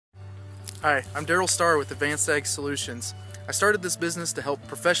Hi, I'm Daryl Starr with Advanced Ag Solutions. I started this business to help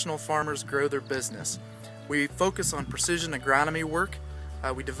professional farmers grow their business. We focus on precision agronomy work.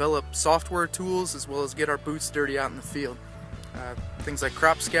 We develop software tools as well as get our boots dirty out in the field. Things like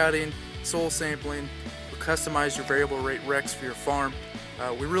crop scouting, soil sampling, we customize your variable rate recs for your farm.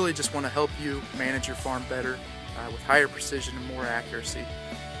 We really just want to help you manage your farm better with higher precision and more accuracy.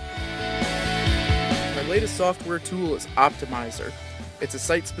 Our latest software tool is Optimizer. It's a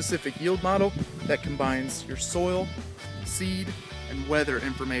site-specific yield model that combines your soil, seed, and weather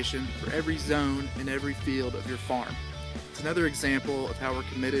information for every zone and every field of your farm. It's another example of how we're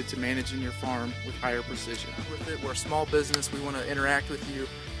committed to managing your farm with higher precision. With it, we're a small business. We want to interact with you,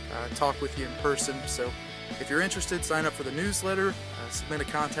 talk with you in person. So if you're interested, sign up for the newsletter, submit a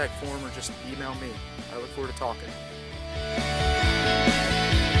contact form, or just email me. I look forward to talking.